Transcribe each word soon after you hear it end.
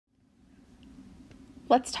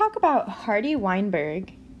Let's talk about Hardy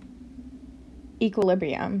Weinberg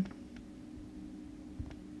equilibrium.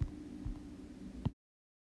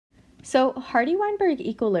 So Hardy Weinberg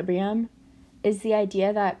equilibrium is the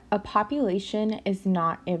idea that a population is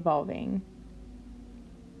not evolving.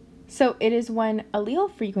 So it is when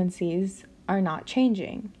allele frequencies are not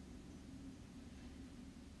changing.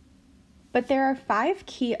 But there are 5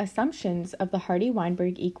 key assumptions of the Hardy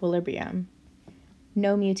Weinberg equilibrium: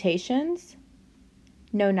 no mutations,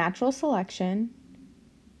 no natural selection,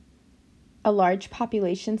 a large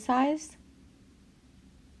population size,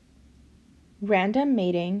 random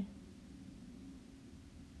mating,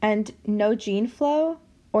 and no gene flow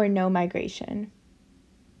or no migration.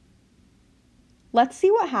 Let's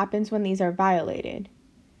see what happens when these are violated.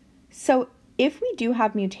 So if we do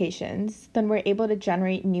have mutations, then we're able to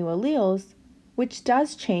generate new alleles, which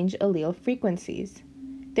does change allele frequencies.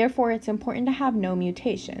 Therefore, it's important to have no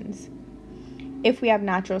mutations. If we have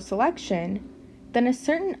natural selection, then a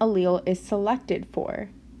certain allele is selected for.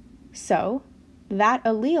 So that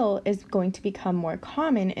allele is going to become more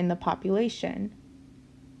common in the population.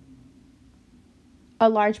 A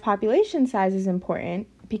large population size is important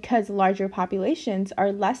because larger populations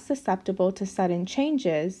are less susceptible to sudden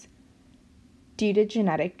changes due to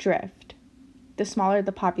genetic drift. The smaller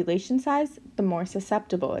the population size, the more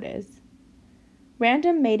susceptible it is.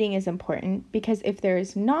 Random mating is important because if there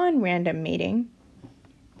is non-random mating,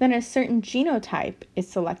 then a certain genotype is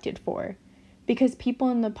selected for, because people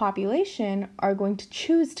in the population are going to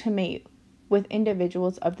choose to mate with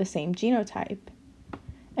individuals of the same genotype.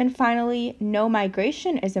 And finally, no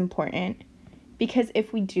migration is important because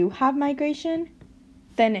if we do have migration,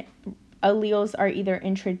 then alleles are either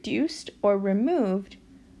introduced or removed,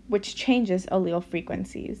 which changes allele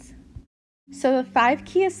frequencies. So the 5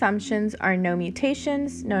 key assumptions are no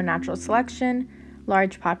mutations, no natural selection,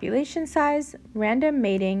 large population size, random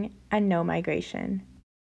mating, and no migration.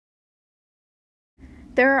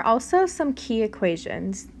 There are also some key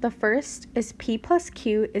equations. The first is P plus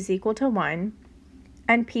Q is equal to 1,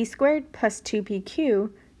 and P squared plus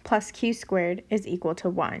 2PQ plus Q squared is equal to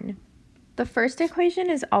 1. The first equation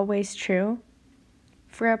is always true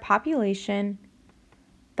for a population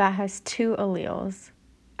that has 2 alleles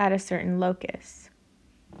at a certain locus.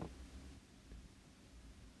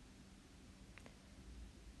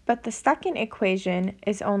 But the second equation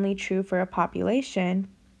is only true for a population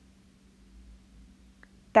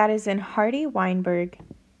that is in Hardy Weinberg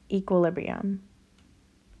equilibrium.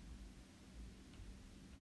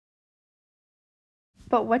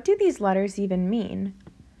 But what do these letters even mean?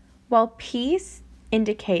 Well, P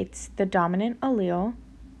indicates the dominant allele,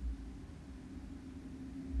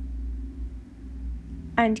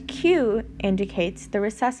 and Q indicates the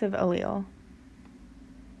recessive allele.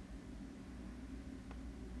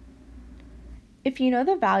 If you know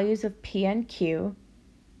the values of P and Q,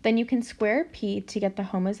 then you can square P to get the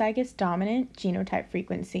homozygous dominant genotype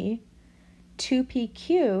frequency.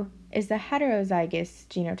 2PQ is the heterozygous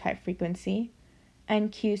genotype frequency,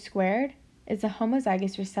 and Q squared is the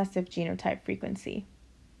homozygous recessive genotype frequency.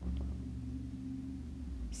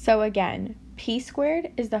 So again, P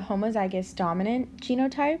squared is the homozygous dominant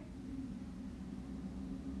genotype.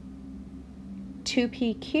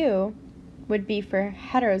 2PQ would be for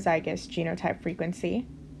heterozygous genotype frequency.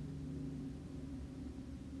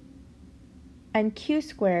 And Q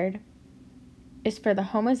squared is for the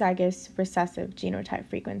homozygous recessive genotype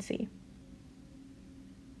frequency.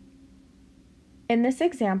 In this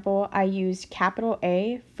example, I used capital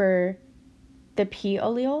A for the P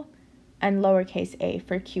allele and lowercase a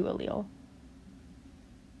for Q allele.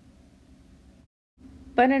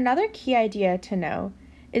 But another key idea to know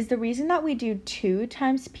is the reason that we do 2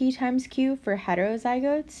 times P times Q for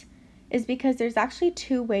heterozygotes is because there's actually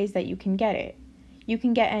 2 ways that you can get it. You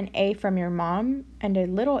can get an A from your mom and a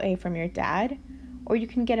little a from your dad, or you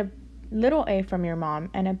can get a little a from your mom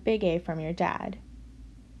and a big A from your dad.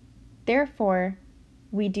 Therefore,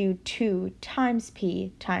 we do 2 times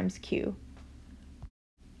P times Q.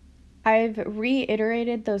 I've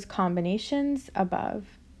reiterated those combinations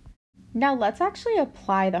above. Now let's actually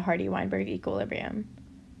apply the Hardy Weinberg equilibrium.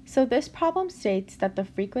 So this problem states that the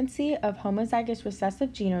frequency of homozygous recessive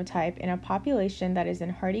genotype in a population that is in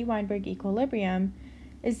Hardy Weinberg equilibrium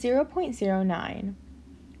is 0.09.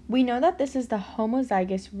 We know that this is the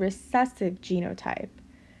homozygous recessive genotype.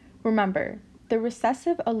 Remember, the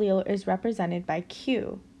recessive allele is represented by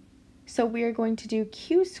Q. So we are going to do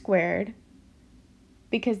Q squared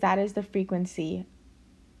because that is the frequency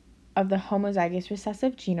of the homozygous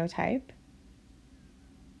recessive genotype.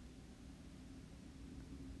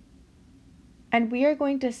 and we are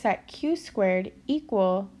going to set q squared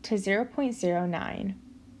equal to 0.09.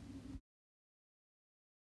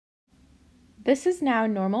 This is now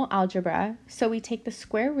normal algebra, so we take the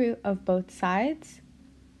square root of both sides,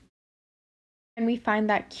 and we find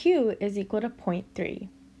that q is equal to 0.3.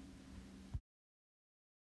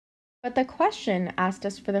 But the question asked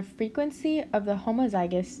us for the frequency of the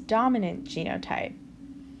homozygous dominant genotype.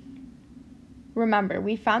 Remember,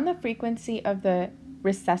 we found the frequency of the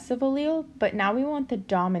recessive allele, but now we want the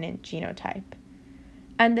dominant genotype.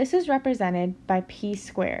 And this is represented by p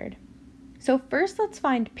squared. So first let's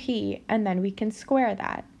find p, and then we can square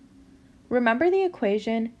that. Remember the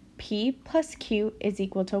equation p plus q is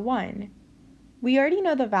equal to 1. We already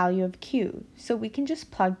know the value of q, so we can just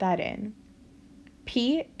plug that in.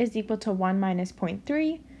 P is equal to 1 minus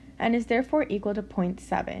 0.3 and is therefore equal to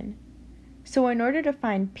 0.7. So in order to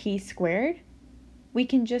find p squared, we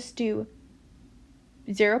can just do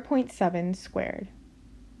 0.7 squared.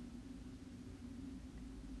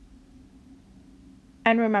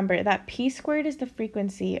 And remember that p squared is the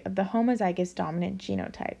frequency of the homozygous dominant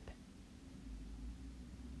genotype.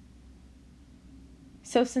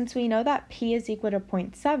 So since we know that p is equal to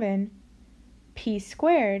 0.7, p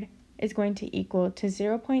squared is going to equal to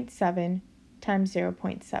 0.7 times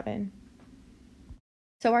 0.7.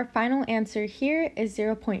 So our final answer here is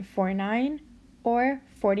 0.49 or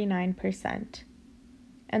 49%.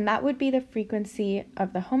 And that would be the frequency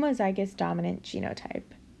of the homozygous dominant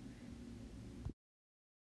genotype.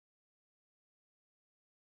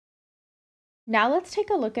 Now let's take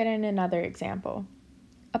a look at another example.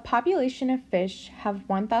 A population of fish have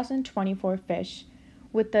 1,024 fish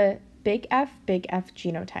with the big F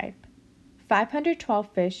genotype, 512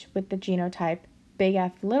 fish with the genotype big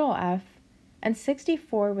F, and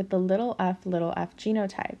 64 with the little f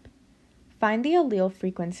genotype. Find the allele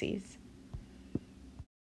frequencies.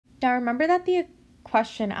 Now remember that the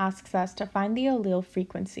question asks us to find the allele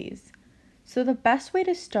frequencies. So the best way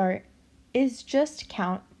to start is just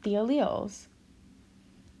count the alleles.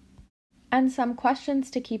 And some questions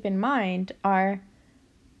to keep in mind are,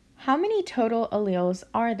 how many total alleles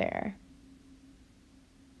are there?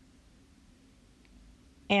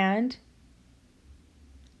 And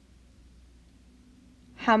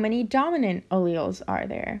how many dominant alleles are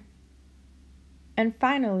there? And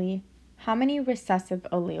finally, how many recessive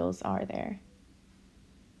alleles are there?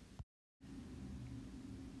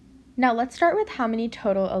 Now let's start with how many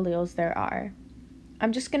total alleles there are.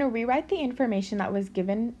 I'm just going to rewrite the information that was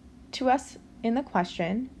given to us in the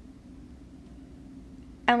question,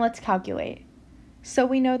 and let's calculate. So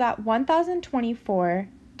we know that 1,024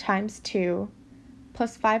 times 2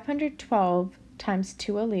 plus 512 times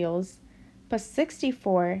 2 alleles plus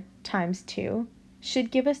 64 times 2 should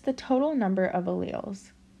give us the total number of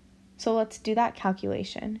alleles. So let's do that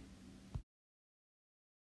calculation.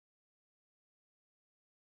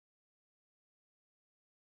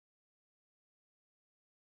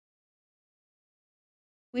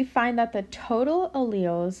 We find that the total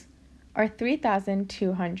alleles are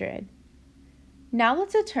 3,200. Now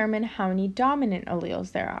let's determine how many dominant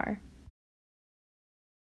alleles there are.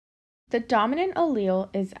 The dominant allele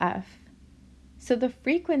is F, so the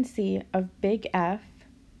frequency of big F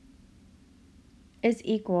is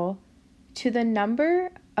equal to the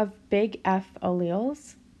number of big F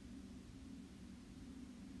alleles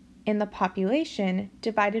in the population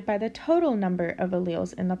divided by the total number of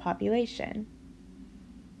alleles in the population.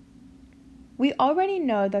 We already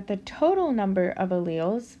know that the total number of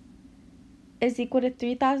alleles is equal to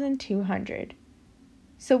 3,200,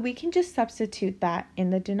 so we can just substitute that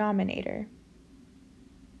in the denominator.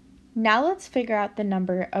 Now let's figure out the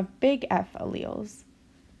number of big F alleles.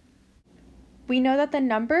 We know that the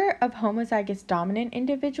number of homozygous dominant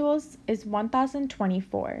individuals is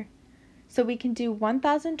 1,024, so we can do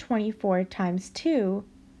 1,024 times 2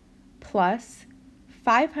 plus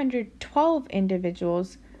 512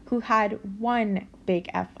 individuals who had one big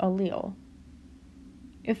F allele.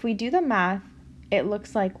 If we do the math, it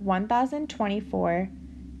looks like 1,024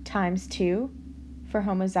 times 2 for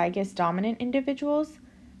homozygous dominant individuals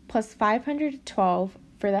plus 512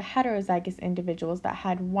 for the heterozygous individuals that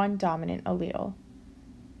had one dominant allele.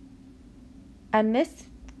 And this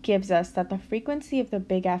gives us that the frequency of the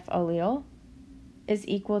big F allele is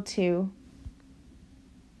equal to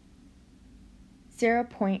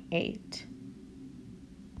 0.8.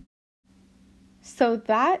 So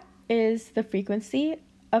that is the frequency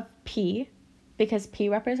of P, because P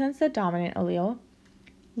represents the dominant allele.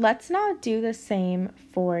 Let's now do the same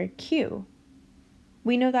for Q.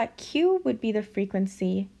 We know that Q would be the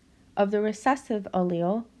frequency of the recessive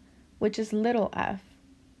allele, which is little f.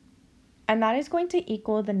 And that is going to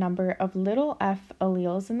equal the number of little f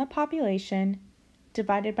alleles in the population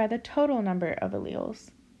divided by the total number of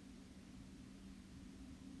alleles.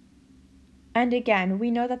 And again,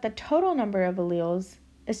 we know that the total number of alleles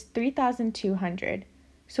is 3,200,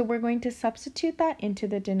 so we're going to substitute that into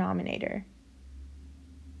the denominator.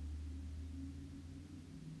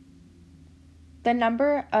 The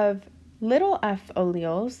number of little f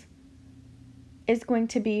alleles is going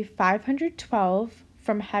to be 512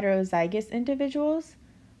 from heterozygous individuals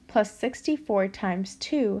plus 64 times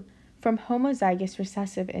 2 from homozygous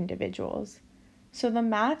recessive individuals. So the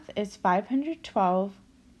math is 512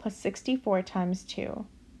 plus 64 times 2.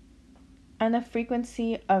 And the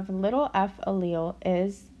frequency of little f allele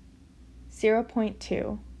is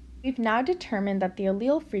 0.2. We've now determined that the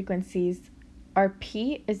allele frequencies are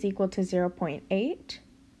p is equal to 0.8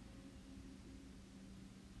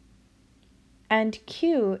 and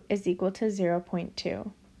q is equal to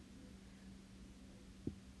 0.2.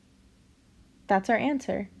 That's our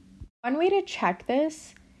answer. One way to check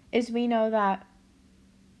this is we know that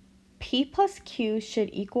p plus q should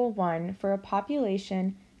equal 1 for a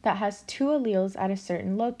population that has 2 alleles at a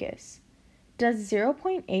certain locus. Does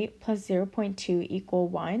 0.8 plus 0.2 equal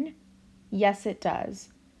 1? Yes, it does.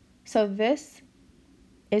 So this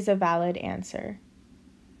is a valid answer.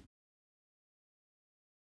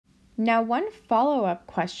 Now, one follow-up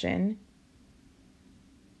question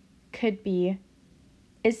could be,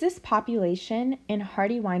 is this population in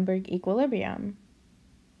Hardy Weinberg equilibrium?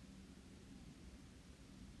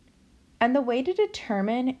 And the way to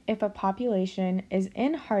determine if a population is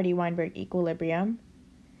in Hardy Weinberg equilibrium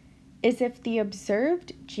is if the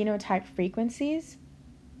observed genotype frequencies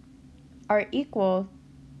are equal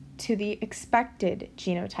to the expected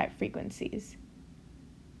genotype frequencies.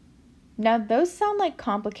 Now, those sound like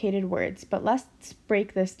complicated words, but let's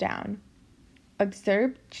break this down.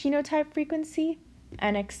 Observed genotype frequency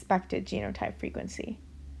and expected genotype frequency.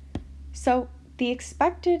 So the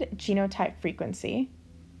expected genotype frequency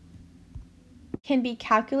can be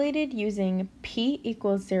calculated using p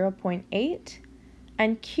equals 0.8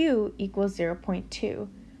 and q equals 0.2,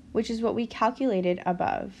 which is what we calculated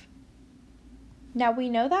above. Now we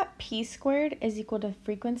know that p squared is equal to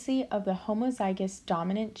frequency of the homozygous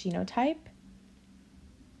dominant genotype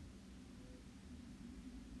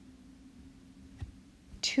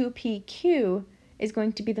 (2pq) is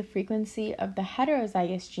going to be the frequency of the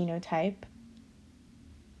heterozygous genotype,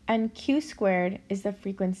 and q squared is the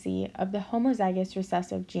frequency of the homozygous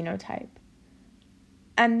recessive genotype.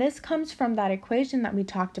 And this comes from that equation that we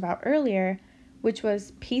talked about earlier, which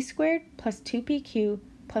was p squared plus 2pq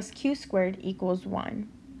plus q squared equals 1.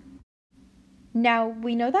 Now,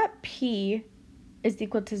 we know that p is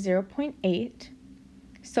equal to 0.8,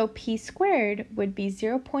 so p squared would be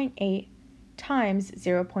 0.8 times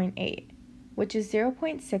 0.8, which is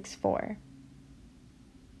 0.64.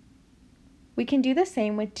 We can do the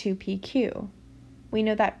same with 2pq. We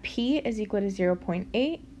know that p is equal to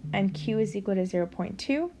 0.8 and q is equal to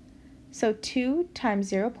 0.2, so 2 times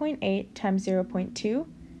 0.8 times 0.2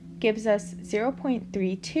 gives us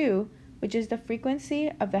 0.32, which is the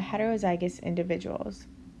frequency of the heterozygous individuals.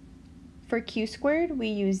 For q squared, we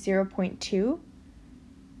use 0.2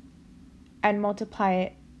 and multiply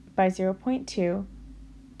it by 0.2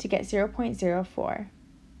 to get 0.04.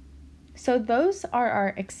 So those are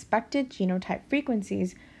our expected genotype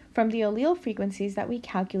frequencies from the allele frequencies that we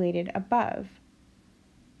calculated above.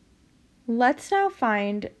 Let's now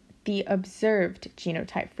find the observed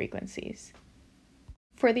genotype frequencies.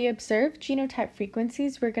 For the observed genotype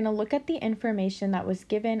frequencies, we're going to look at the information that was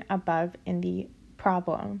given above in the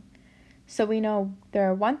problem. So we know there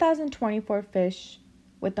are 1,024 fish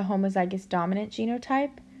with the homozygous dominant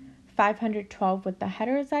genotype, 512 with the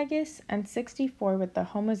heterozygous, and 64 with the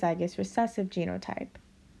homozygous recessive genotype.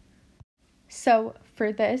 So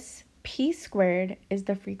for this, p squared is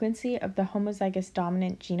the frequency of the homozygous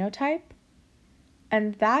dominant genotype,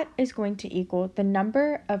 and that is going to equal the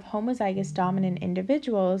number of homozygous dominant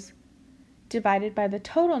individuals divided by the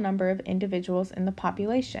total number of individuals in the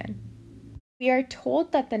population. We are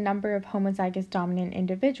told that the number of homozygous dominant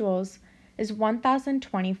individuals is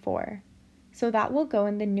 1,024, so that will go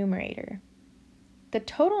in the numerator. The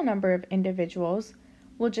total number of individuals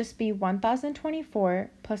will just be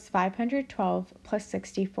 1,024 plus 512 plus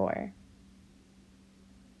 64.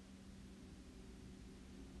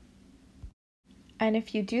 And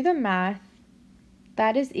if you do the math,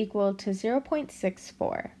 that is equal to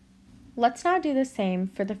 0.64. Let's now do the same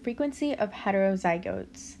for the frequency of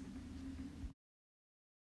heterozygotes.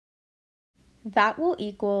 That will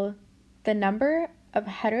equal the number of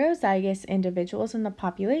heterozygous individuals in the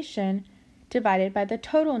population divided by the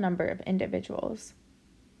total number of individuals.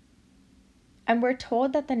 And we're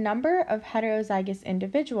told that the number of heterozygous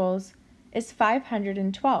individuals is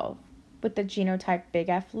 512 with the genotype big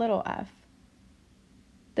F little f.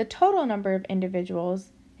 The total number of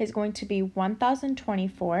individuals is going to be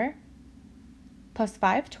 1024 plus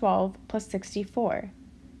 512 plus 64.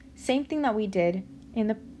 Same thing that we did in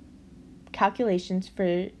the calculations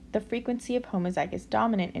for the frequency of homozygous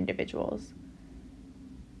dominant individuals.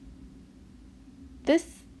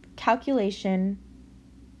 This calculation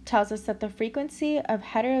tells us that the frequency of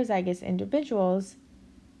heterozygous individuals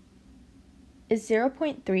is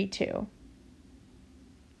 0.32.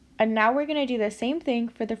 And now we're going to do the same thing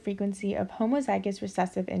for the frequency of homozygous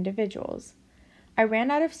recessive individuals. I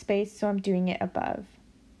ran out of space, so I'm doing it above.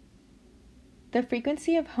 The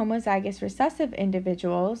frequency of homozygous recessive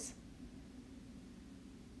individuals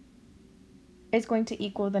is going to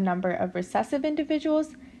equal the number of recessive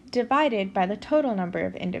individuals divided by the total number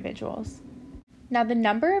of individuals. Now the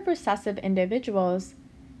number of recessive individuals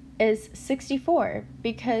is 64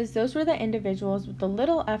 because those were the individuals with the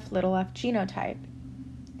little f genotype.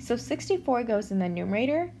 So 64 goes in the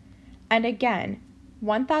numerator, and again,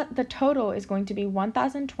 the total is going to be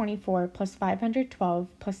 1024 plus 512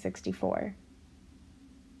 plus 64.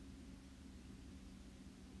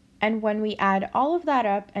 And when we add all of that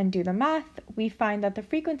up and do the math, we find that the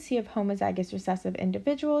frequency of homozygous recessive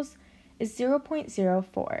individuals is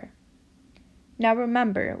 0.04. Now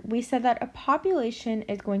remember, we said that a population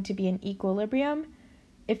is going to be in equilibrium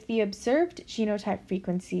if the observed genotype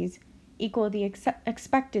frequencies equal the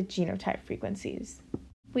expected genotype frequencies.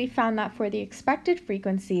 We found that for the expected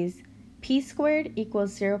frequencies, p squared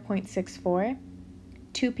equals 0.64,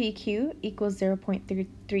 2pq equals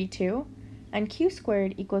 0.32, and q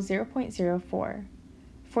squared equals 0.04.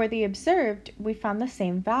 For the observed, we found the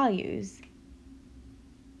same values.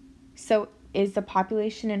 So is the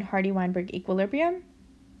population in Hardy Weinberg equilibrium?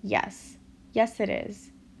 Yes. Yes, it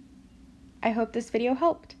is. I hope this video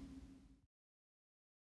helped.